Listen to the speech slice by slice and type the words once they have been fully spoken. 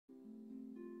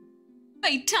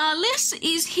Fatalis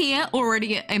is here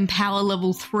already at Empower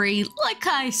level 3. Like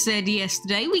I said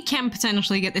yesterday, we can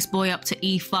potentially get this boy up to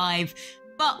E5,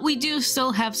 but we do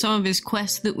still have some of his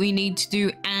quests that we need to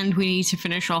do, and we need to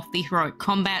finish off the heroic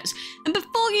combats. And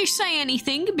before you say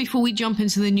anything, before we jump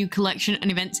into the new collection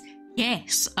and events,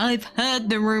 yes, I've heard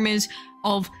the rumors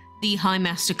of the High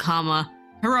Master Karma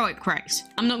heroic race.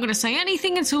 I'm not going to say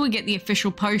anything until we get the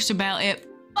official post about it,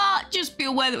 but just be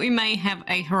aware that we may have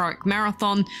a heroic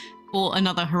marathon or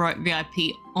another heroic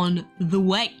VIP on the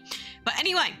way. But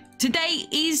anyway, today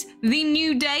is the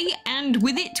new day, and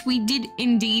with it we did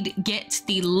indeed get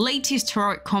the latest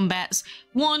heroic combats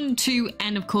 1, 2,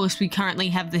 and of course we currently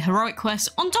have the heroic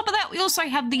quests. On top of that, we also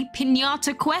have the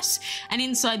pinata quests, and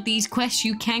inside these quests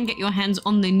you can get your hands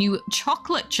on the new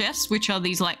chocolate chests, which are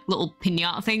these like little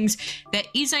pinata things. There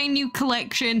is a new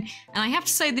collection, and I have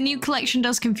to say the new collection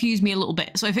does confuse me a little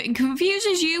bit, so if it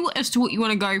confuses you as to what you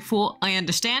want to go for, I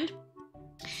understand.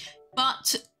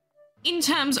 But in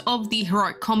terms of the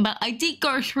heroic combat, I did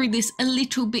go through this a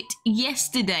little bit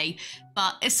yesterday,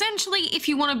 but essentially if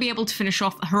you want to be able to finish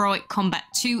off heroic combat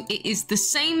 2, it is the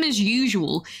same as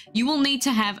usual. You will need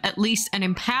to have at least an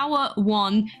Empower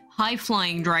 1 high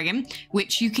flying dragon,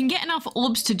 which you can get enough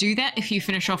orbs to do that if you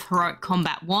finish off heroic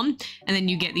combat 1, and then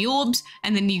you get the orbs,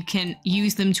 and then you can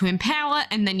use them to empower,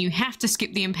 and then you have to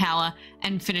skip the empower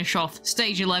and finish off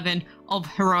stage 11 of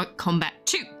heroic combat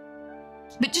 2.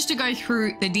 But just to go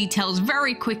through the details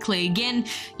very quickly again,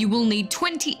 you will need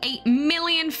 28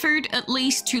 million food at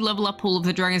least to level up all of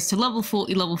the dragons to level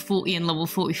 40, and level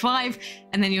 45.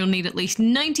 And then you'll need at least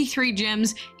 93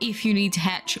 gems if you need to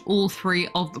hatch all 3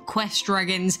 of the quest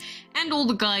dragons. And all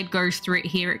the guide goes through it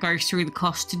here. It goes through the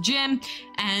cost to gem.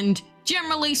 And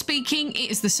generally speaking, it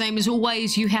is the same as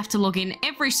always. You have to log in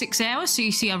every 6 hours. So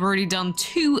you see I've already done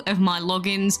 2 of my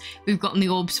logins. We've gotten the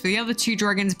orbs for the other 2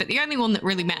 dragons, but the only one that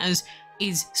really matters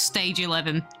is stage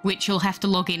 11, which you'll have to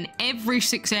log in every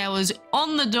 6 hours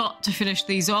on the dot to finish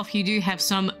these off. You do have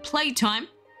some playtime.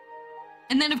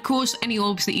 And then of course, any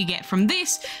orbs that you get from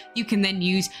this, you can then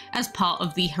use as part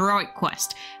of the heroic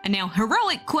quest. And now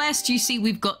heroic quest, you see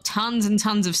we've got tons and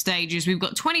tons of stages. We've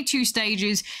got 22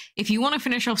 stages. If you want to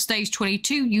finish off stage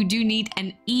 22, you do need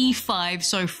an E5,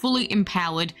 so fully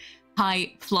empowered,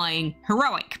 high flying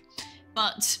heroic.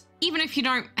 But even if you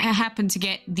don't happen to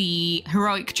get the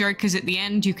heroic jokers at the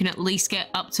end, you can at least get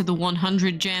up to the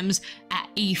 100 gems at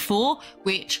E4,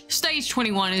 which stage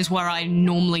 21 is where I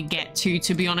normally get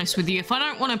to be honest with you. If I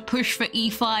don't want to push for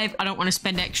E5, I don't want to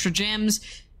spend extra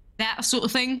gems, that sort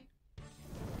of thing,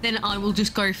 then I will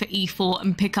just go for E4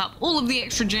 and pick up all of the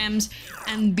extra gems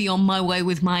and be on my way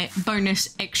with my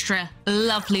bonus extra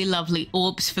lovely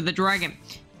orbs for the dragon.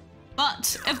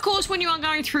 But, of course, when you are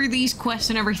going through these quests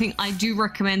and everything, I do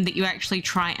recommend that you actually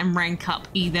try and rank up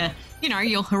either, you know,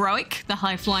 your heroic, the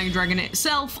high-flying dragon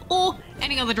itself, or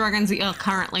any other dragons that you're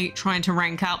currently trying to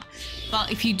rank up.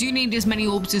 But if you do need as many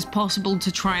orbs as possible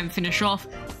to try and finish off,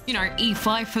 you know,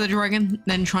 E5 for the dragon,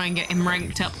 then try and get him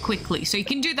ranked up quickly. So you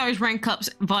can do those rank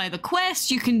ups via the quests,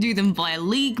 you can do them via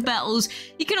league battles,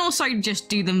 you can also just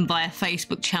do them via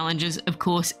Facebook challenges, of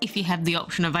course, if you have the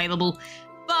option available.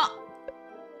 But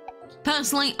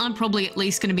personally, I'm probably at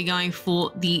least going to be going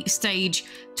for the stage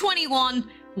 21,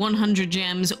 100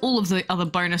 gems, all of the other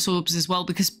bonus orbs as well,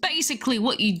 because basically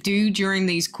what you do during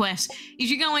these quests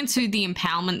is you go into the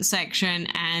empowerment section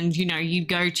and, you know, you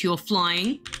go to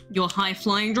your high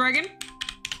flying dragon.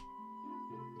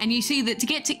 And you see that to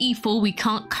get to E4, we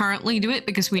can't currently do it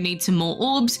because we need some more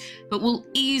orbs, but we'll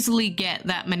easily get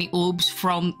that many orbs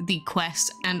from the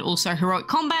quest and also heroic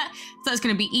combat. So that's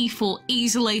going to be E4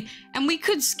 easily, and we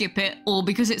could skip it, or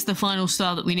because it's the final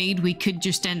star that we need, we could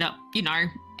just end up, you know,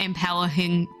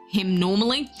 empowering him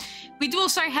normally. We do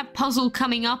also have puzzle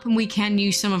coming up, and we can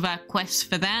use some of our quests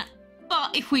for that.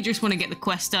 But if we just want to get the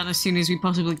quest done as soon as we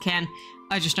possibly can,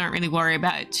 I just don't really worry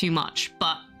about it too much.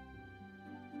 But,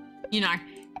 you know,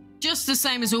 just the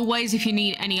same as always, if you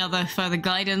need any other further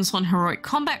guidance on heroic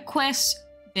combat quests,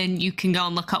 then you can go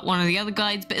and look up one of the other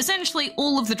guides. But essentially,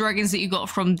 all of the dragons that you got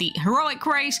from the heroic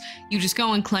race, you just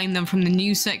go and claim them from the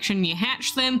news section, you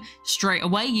hatch them, straight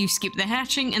away you skip the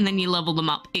hatching, and then you level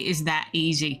them up. It is that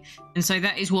easy. And so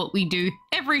that is what we do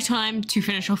every time to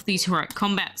finish off these heroic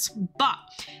combats. But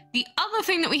the other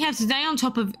thing that we have today on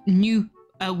top of new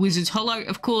Wizard's Hollow,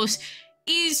 of course,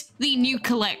 is the new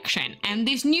collection. And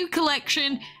this new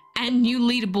collection and new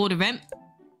leaderboard event,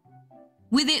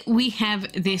 with it we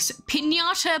have this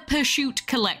Pinata Pursuit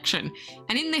collection,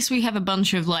 and in this we have a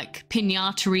bunch of like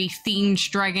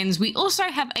pinata-themed dragons. We also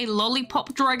have a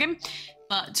lollipop dragon,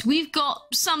 But we've got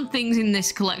some things in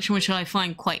this collection which I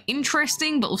find quite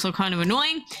interesting, but also kind of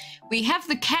annoying. We have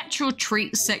the catch or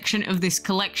treat section of this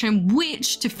collection,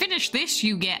 which to finish this,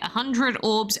 you get 100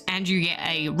 orbs and you get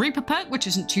a Reaper perk, which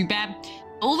isn't too bad.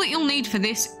 All that you'll need for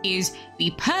this is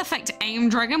the perfect aim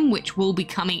dragon, which will be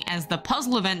coming as the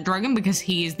puzzle event dragon because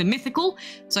he is the mythical.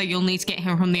 So you'll need to get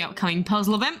him from the upcoming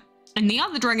puzzle event. And the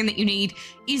other dragon that you need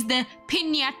is the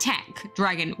pinata-themed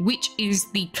dragon, which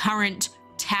is the current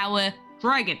tower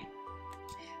dragon.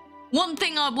 One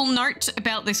thing I will note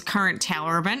about this current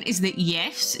tower event is that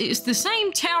yes, it's the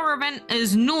same tower event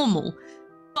as normal,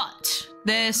 but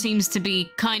there seems to be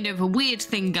kind of a weird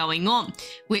thing going on,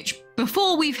 which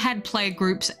before we've had player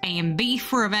groups A and B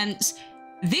for events,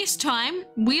 this time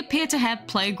we appear to have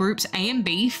player groups A and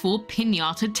B for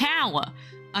Pinata Tower.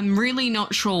 I'm really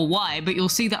not sure why, but you'll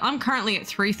see that I'm currently at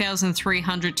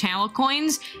 3,300 tower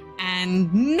coins,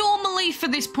 and normally for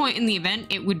this point in the event,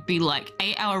 it would be like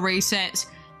 8-hour resets.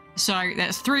 So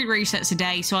that's 3 resets a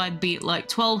day, so I'd be at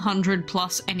like 1,200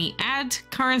 plus any ad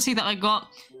currency that I got.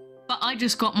 But I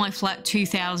just got my flat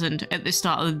 2,000 at the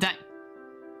start of the day.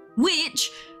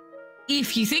 Which,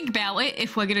 if you think about it,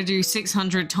 if we're going to do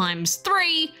 600 times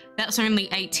 3, that's only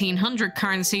 1,800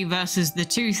 currency versus the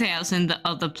 2,000 that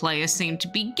other players seem to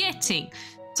be getting.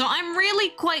 So I'm really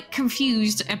quite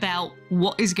confused about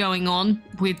what is going on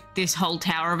with this whole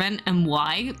tower event and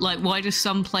why. Like, why do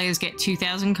some players get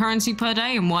 2,000 currency per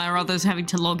day and why are others having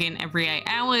to log in every 8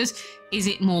 hours? Is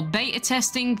it more beta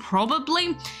testing?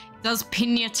 Probably. Does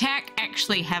Pinata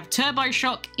actually have Turbo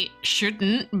Shock? It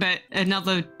shouldn't, but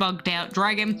another bugged out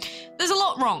dragon. There's a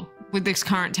lot wrong with this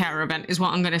current tower event is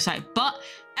what I'm going to say. But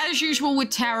as usual with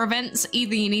tower events,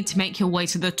 either you need to make your way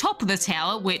to the top of the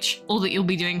tower, which all that you'll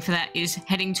be doing for that is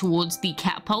heading towards the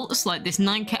catapults, like this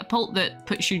 9 catapult that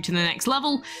puts you to the next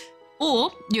level,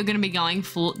 or you're going to be going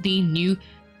for the new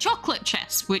chocolate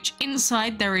chest, which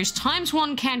inside there is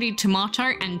 ×1 candied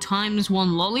tomato and ×1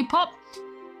 lollipop.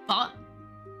 But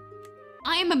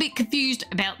I am a bit confused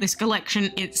about this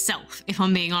collection itself, if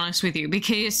I'm being honest with you,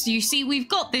 because you see we've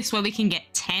got this where we can get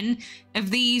 10 of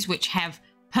these which have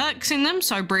perks in them,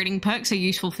 so breeding perks are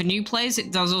useful for new players.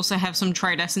 It does also have some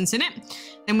trade essence in it.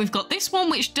 Then we've got this one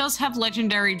which does have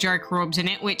legendary Joker orbs in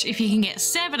it, which if you can get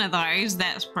 7 of those,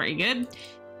 that's pretty good.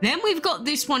 Then we've got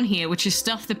this one here, which is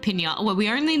Stuff the Pinata, where we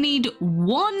only need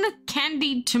 1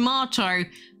 candied tomato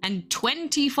and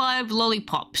 25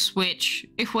 lollipops, which,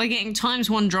 if we're getting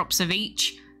 ×1 drops of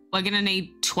each, we're gonna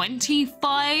need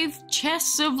 25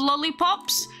 chests of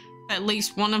lollipops. At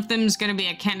least one of them is gonna be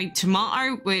a candied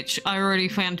tomato, which I already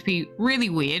found to be really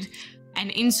weird.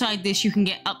 And inside this, you can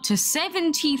get up to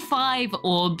 75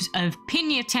 orbs of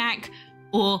Pinata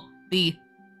or the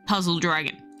Puzzle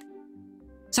Dragon.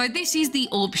 So this is the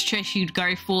orbs chest you'd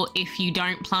go for if you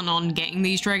don't plan on getting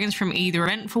these dragons from either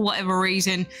event for whatever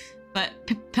reason. But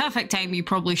perfect aim you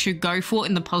probably should go for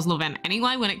in the puzzle event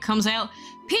anyway when it comes out.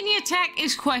 Pinata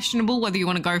is questionable whether you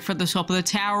want to go for the top of the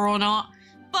tower or not.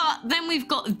 But then we've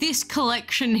got this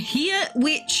collection here,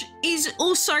 which is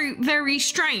also very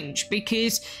strange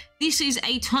because this is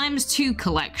a ×2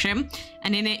 collection,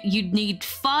 and in it you'd need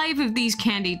 5 of these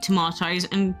candied tomatoes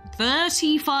and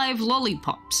 35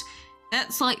 lollipops.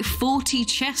 That's like 40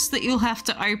 chests that you'll have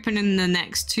to open in the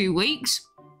next 2 weeks,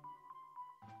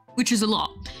 which is a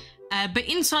lot. But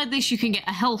inside this, you can get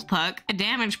a health perk, a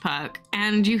damage perk,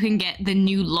 and you can get the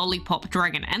new Lollipop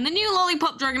Dragon. And the new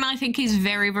Lollipop Dragon, I think, is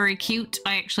very, very cute.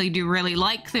 I actually do really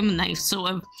like them, and they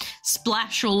sort of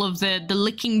splash all of the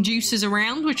licking juices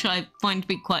around, which I find to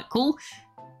be quite cool.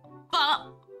 But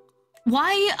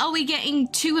why are we getting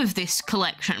 2 of this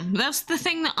collection? That's the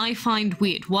thing that I find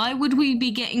weird. Why would we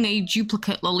be getting a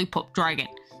duplicate Lollipop Dragon?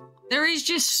 There is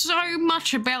just so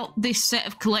much about this set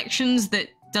of collections that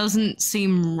doesn't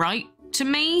seem right to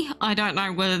me. I don't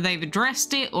know whether they've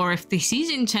addressed it or if this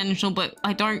is intentional, but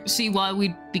I don't see why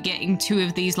we'd be getting 2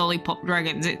 of these Lollipop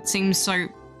Dragons. It seems so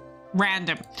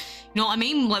random. You know what I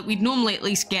mean? Like, we'd normally at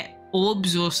least get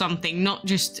orbs or something, not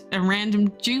just a random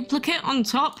duplicate on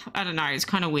top. I don't know, it's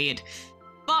kind of weird.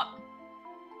 But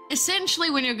essentially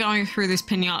when you're going through this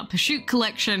Pinata Pursuit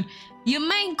collection, your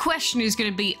main question is going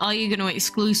to be, are you going to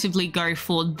exclusively go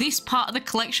for this part of the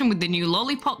collection with the new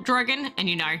Lollipop Dragon and,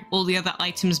 you know, all the other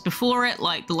items before it,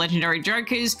 like the legendary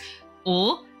Jokers,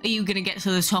 or are you going to get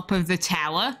to the top of the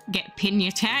tower, get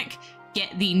Pinata,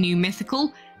 get the new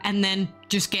mythical, and then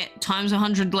just get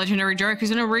 ×100 legendary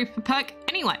Jokers and a Reaper perk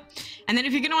anyway? And then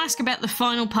if you're going to ask about the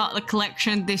final part of the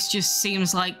collection, this just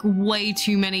seems like way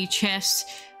too many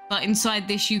chests. But inside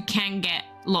this, you can get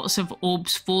lots of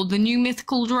orbs for the new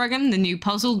mythical dragon, the new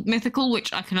puzzle mythical,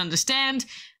 which I can understand,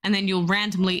 and then you'll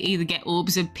randomly either get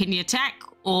orbs of pinata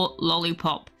or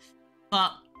lollipop.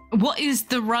 But what is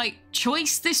the right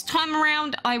choice this time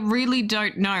around? I really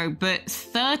don't know, but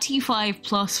 35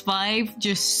 plus 5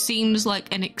 just seems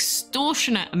like an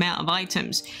extortionate amount of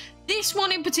items. This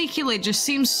one in particular just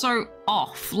seems so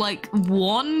off. Like,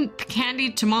 one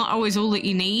candied tomato is all that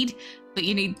you need, but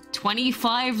you need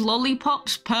 25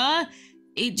 lollipops per?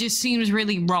 It just seems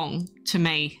really wrong to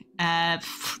me.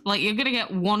 Like, you're gonna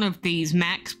get one of these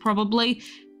max, probably,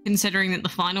 considering that the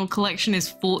final collection is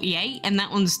 48 and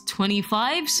that one's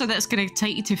 25, so that's gonna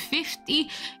take you to 50.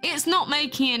 It's not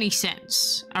making any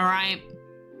sense, alright?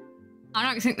 I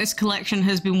don't think this collection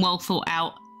has been well thought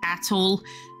out at all.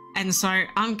 And so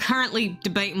I'm currently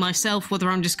debating myself whether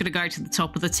I'm just going to go to the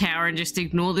top of the tower and just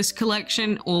ignore this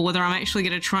collection, or whether I'm actually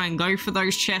going to try and go for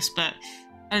those chests. But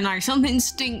I don't know, something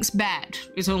stinks bad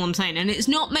is all I'm saying. And it's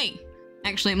not me.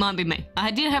 Actually, it might be me.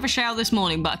 I did have a shower this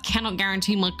morning, but I cannot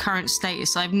guarantee my current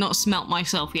status. I've not smelt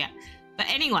myself yet. But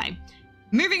anyway,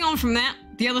 moving on from that,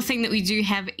 the other thing that we do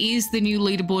have is the new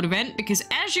leaderboard event, because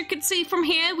as you can see from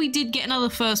here, we did get another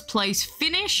first place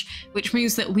finish, which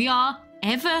means that we are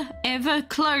ever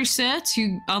closer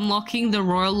to unlocking the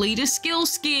Royal Leader skill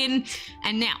skin.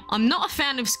 And now, I'm not a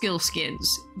fan of skill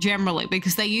skins, generally,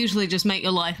 because they usually just make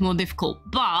your life more difficult.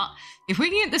 But if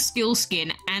we can get the skill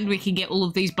skin and we can get all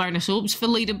of these bonus orbs for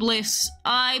Leader Bliss,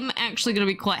 I'm actually going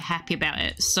to be quite happy about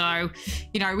it. So,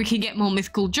 you know, we can get more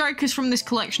mythical jokers from this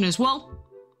collection as well.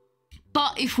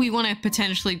 But if we want to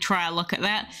potentially try a look at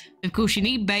that, of course you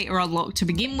need beta unlocked to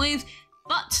begin with.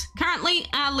 But currently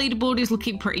our leaderboard is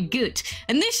looking pretty good.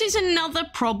 And this is another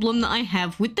problem that I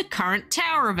have with the current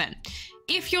tower event.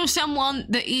 If you're someone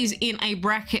that is in a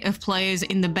bracket of players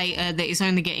in the beta that is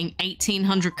only getting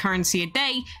 1800 currency a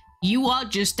day, you are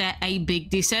just at a big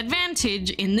disadvantage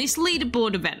in this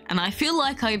leaderboard event. And I feel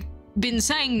like I've been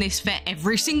saying this for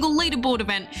every single leaderboard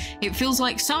event. It feels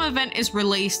like some event is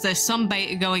released, there's some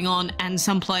beta going on, and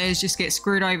some players just get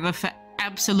screwed over for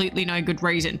absolutely no good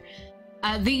reason.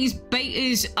 These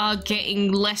betas are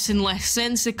getting less and less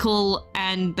sensical,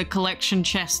 and the collection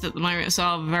chests at the moment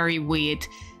are very weird.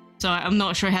 So I'm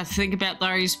not sure how to think about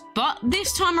those. But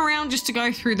this time around, just to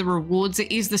go through the rewards,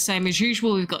 it is the same as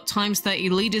usual. We've got times 30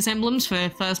 leaders emblems for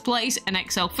first place, an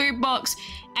XL food box,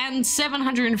 and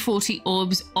 740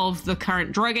 orbs of the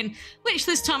current dragon, which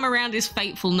this time around is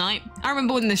Fateful Night. I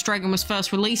remember when this dragon was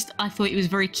first released, I thought he was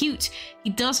very cute. He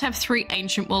does have 3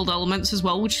 ancient world elements as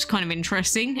well, which is kind of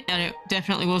interesting, and it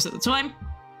definitely was at the time.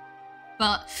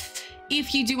 But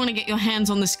if you do want to get your hands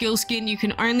on the skill skin, you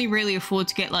can only really afford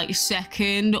to get like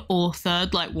second or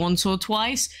third, like once or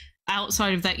twice.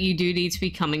 Outside of that, you do need to be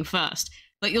coming first.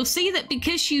 But you'll see that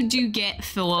because you do get,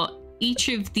 for each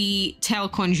of the tower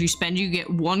coins you spend, you get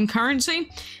 1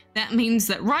 currency. That means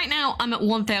that right now I'm at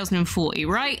 1040,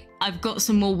 right? I've got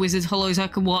some more Wizard Hollows I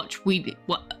could watch.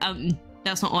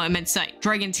 That's not what I meant to say.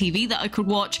 Dragon TV that I could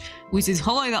watch, Wizard's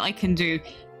Hollow that I can do.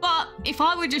 But if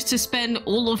I were just to spend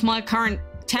all of my current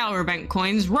tower event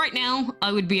coins, right now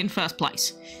I would be in first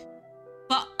place.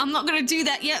 But I'm not going to do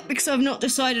that yet because I've not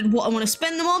decided what I want to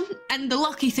spend them on. And the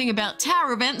lucky thing about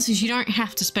tower events is you don't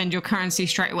have to spend your currency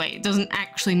straight away. It doesn't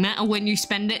actually matter when you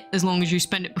spend it, as long as you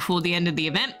spend it before the end of the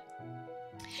event.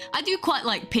 I do quite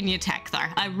like Pinata though.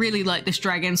 I really like this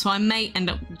dragon, so I may end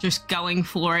up just going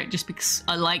for it just because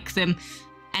I like them.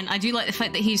 And I do like the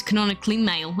fact that he's canonically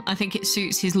male. I think it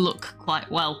suits his look quite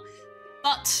well.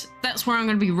 But that's where I'm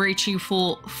going to be reaching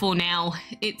for now.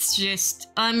 It's just,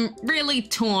 I'm really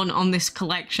torn on this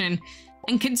collection.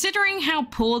 And considering how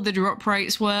poor the drop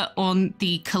rates were on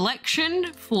the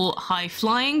collection for high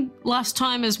flying last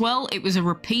time as well, it was a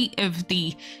repeat of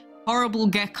the horrible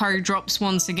gecko drops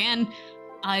once again.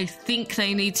 I think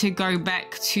they need to go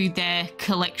back to their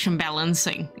collection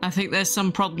balancing. I think there's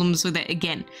some problems with it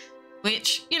again.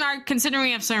 Which, you know, considering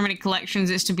we have so many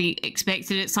collections, it's to be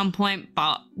expected at some point,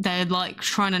 but they're like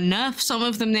trying to nerf some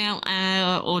of them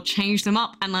now or change them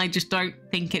up, and I just don't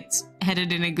think it's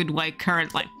headed in a good way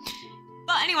currently.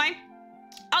 But anyway,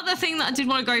 other thing that I did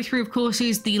want to go through, of course,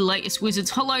 is the latest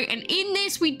Wizard's Hollow, and in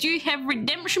this we do have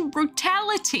Redemption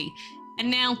Brutality.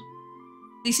 And now,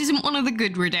 this isn't one of the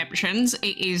good redemptions,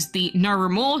 it is the No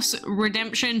Remorse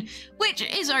redemption, which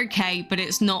is okay, but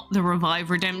it's not the Revive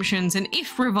redemptions, and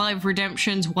if Revive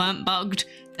redemptions weren't bugged,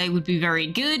 they would be very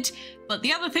good. But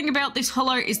the other thing about this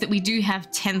holo is that we do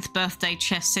have 10th birthday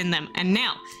chests in them, and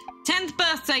now, 10th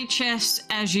birthday chests,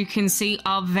 as you can see,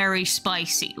 are very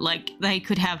spicy. Like, they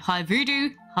could have High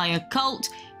Voodoo, High Occult,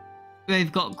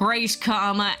 we've got Grace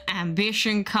Karma,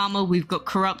 Ambition Karma, we've got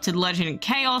Corrupted Legend and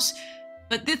Chaos.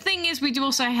 But the thing is, we do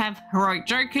also have heroic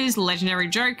jokers, legendary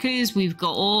jokers. We've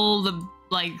got all the,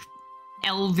 like,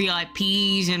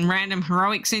 LVIPs and random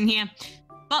heroics in here.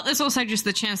 But there's also just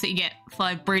the chance that you get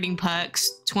 5 breeding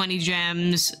perks, 20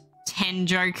 gems, 10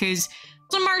 jokers.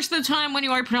 So most of the time when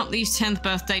you open up these 10th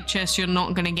birthday chests, you're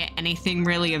not going to get anything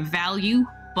really of value,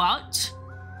 but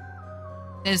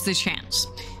there's the chance.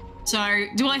 So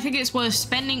do I think it's worth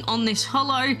spending on this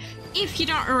holo? If you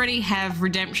don't already have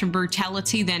redemption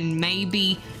brutality, then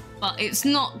maybe, but it's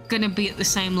not going to be at the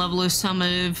same level as some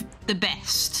of the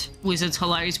best wizards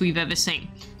holos we've ever seen.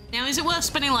 Now, is it worth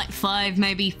spending like 5,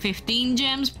 maybe 15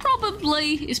 gems?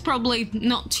 Probably. It's probably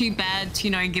not too bad to,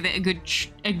 you know, give it a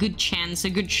good chance, a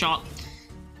good shot.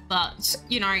 But,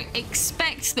 you know,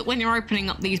 expect that when you're opening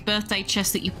up these birthday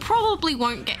chests that you probably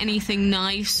won't get anything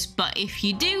nice, but if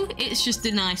you do, it's just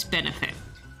a nice benefit.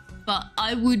 But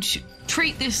I would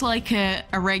treat this like a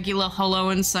regular holo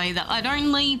and say that I'd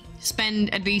only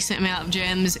spend a decent amount of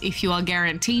gems if you are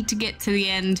guaranteed to get to the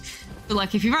end. But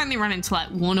like if you've only run into like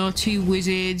 1 or 2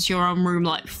 wizards, you're on room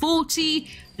like 40,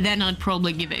 then I'd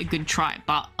probably give it a good try.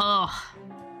 But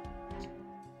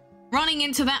running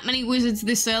into that many wizards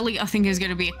this early, I think is going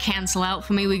to be a cancel out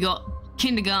for me. We got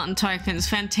kindergarten tokens,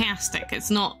 fantastic.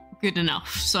 It's not good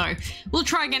enough. So we'll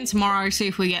try again tomorrow, see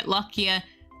if we get luckier.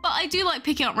 But I do like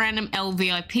picking up random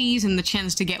LVIPs, and the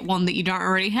chance to get one that you don't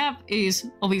already have is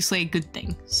obviously a good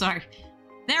thing. So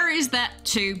there is that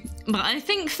too. But I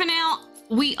think for now,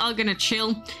 we are going to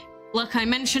chill. Like I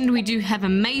mentioned, we do have a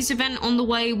maze event on the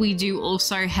way. We do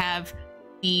also have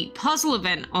the puzzle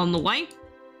event on the way.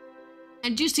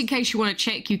 And just in case you want to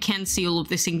check, you can see all of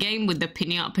this in game with the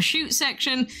pinata pursuit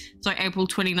section. So April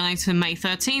 29th and May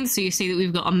 13th. So you see that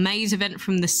we've got a maze event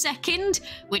from the 2nd,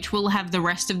 which will have the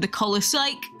rest of the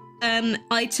quackalakes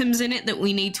items in it that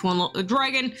we need to unlock the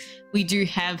dragon. We do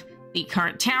have the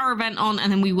current tower event on,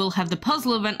 and then we will have the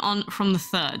puzzle event on from the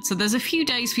 3rd. So there's a few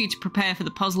days for you to prepare for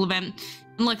the puzzle event.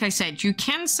 And like I said, you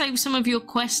can save some of your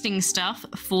questing stuff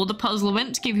for the puzzle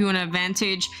event to give you an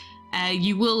advantage.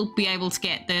 You will be able to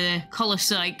get the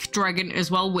quackalakes dragon as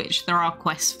well, which there are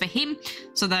quests for him.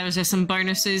 So those are some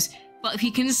bonuses. But if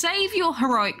you can save your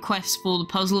heroic quests for the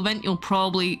puzzle event, you'll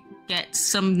probably get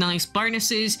some nice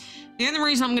bonuses. The only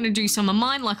reason I'm going to do some of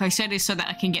mine, like I said, is so that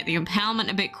I can get the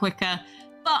empowerment a bit quicker.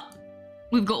 But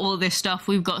we've got all of this stuff.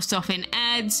 We've got stuff in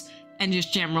ads and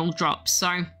just general drops.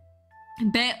 So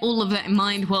bear all of that in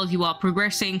mind while you are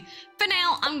progressing. For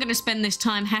now, I'm going to spend this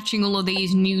time hatching all of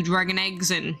these new dragon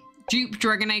eggs and dupe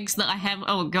dragon eggs that I have.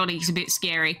 Oh god, he's a bit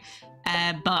scary.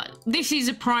 But this is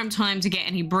a prime time to get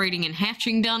any breeding and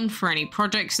hatching done for any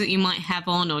projects that you might have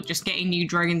on, or just getting new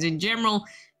dragons in general.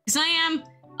 Because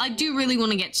I do really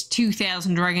want to get to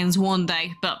 2,000 dragons one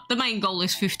day, but the main goal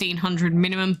is 1,500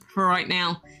 minimum for right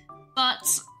now.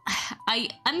 But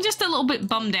I'm just a little bit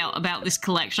bummed out about this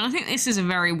collection. I think this is a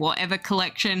very whatever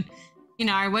collection. You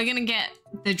know, we're going to get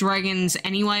the dragons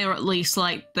anyway, or at least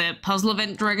like the puzzle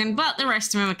event dragon, but the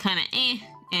rest of them are kind of eh.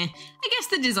 I guess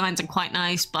the designs are quite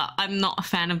nice, but I'm not a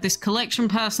fan of this collection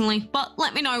personally. But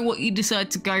let me know what you decide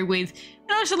to go with.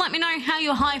 And also let me know how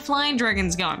your high flying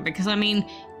dragon's going, because I mean,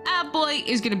 our boy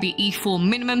is going to be E4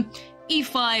 minimum.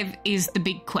 E5 is the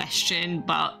big question,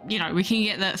 but you know, we can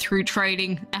get that through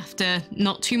trading after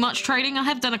not too much trading. I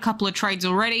have done a couple of trades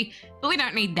already, but we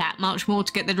don't need that much more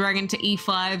to get the dragon to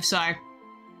E5, so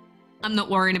I'm not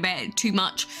worrying about it too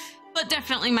much. But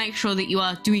definitely make sure that you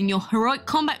are doing your heroic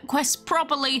combat quests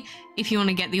properly if you want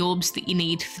to get the orbs that you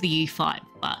need for the E5.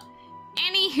 But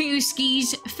anywho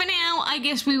skis, for now, I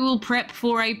guess we will prep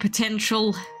for a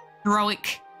potential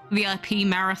heroic VIP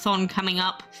marathon coming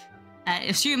up.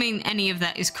 Assuming any of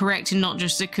that is correct and not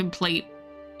just a complete,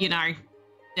 you know,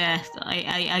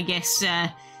 I guess,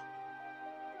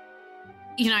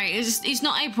 you know, it's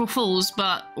not April Fool's,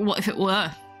 but what if it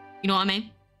were? You know what I mean?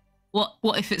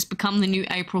 What if it's become the new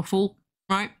April Fool,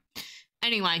 right?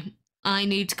 Anyway, I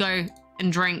need to go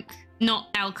and drink, not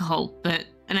alcohol, but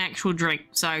an actual drink,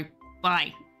 so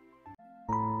bye.